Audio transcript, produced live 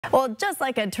Well, just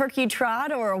like a turkey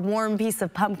trot or a warm piece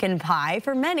of pumpkin pie,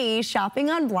 for many,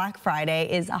 shopping on Black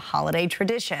Friday is a holiday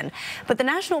tradition. But the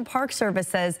National Park Service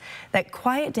says that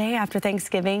quiet day after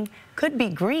Thanksgiving could be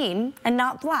green and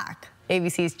not black.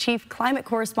 ABC's chief climate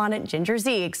correspondent Ginger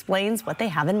Zee explains what they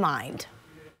have in mind.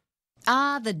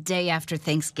 The day after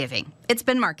Thanksgiving. It's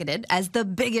been marketed as the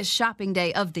biggest shopping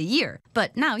day of the year.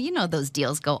 But now you know those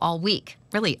deals go all week,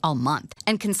 really all month.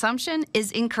 And consumption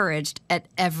is encouraged at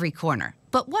every corner.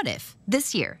 But what if,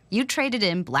 this year, you traded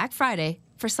in Black Friday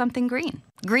for something green?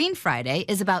 Green Friday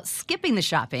is about skipping the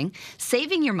shopping,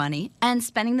 saving your money, and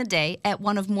spending the day at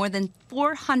one of more than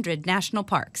 400 national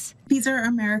parks. These are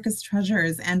America's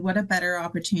treasures, and what a better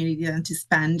opportunity than to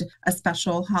spend a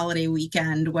special holiday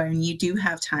weekend when you do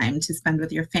have time to spend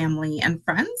with your family and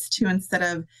friends, to instead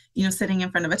of, sitting in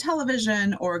front of a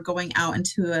television or going out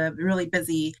into a really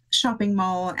busy shopping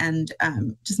mall, and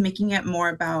just making it more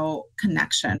about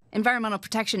connection. Environmental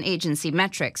Protection Agency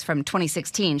metrics from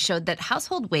 2016 showed that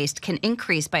household waste can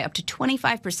increase by up to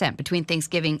 25% between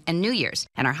Thanksgiving and New Year's,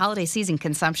 and our holiday season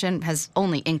consumption has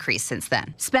only increased since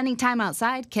then. Spending time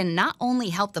outside can not only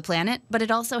help the planet, but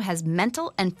it also has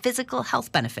mental and physical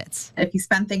health benefits. If you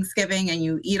spend Thanksgiving and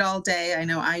you eat all day, I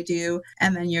know I do,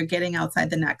 and then you're getting outside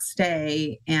the next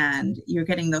day and you're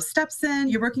getting those steps in,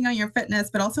 you're working on your fitness,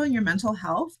 but also in your mental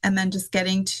health, and then just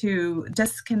getting to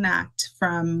disconnect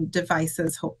from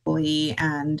devices, hopefully,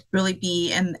 and really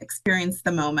be and experience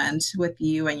the moment with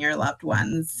you and your loved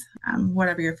ones,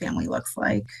 whatever your family looks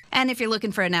like. And if you're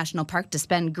looking for a national park to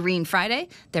spend Green Friday,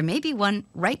 there may be one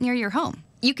right near your home.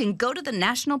 You can go to the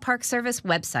National Park Service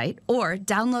website or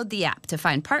download the app to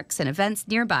find parks and events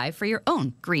nearby for your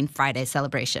own Green Friday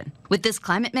celebration. With this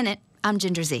Climate Minute, I'm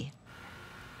Ginger Zee.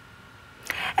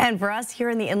 And for us here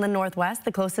in the Inland Northwest,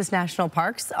 the closest national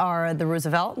parks are the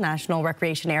Roosevelt National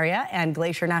Recreation Area and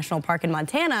Glacier National Park in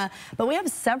Montana. But we have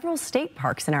several state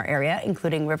parks in our area,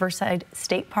 including Riverside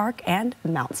State Park and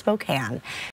Mount Spokane.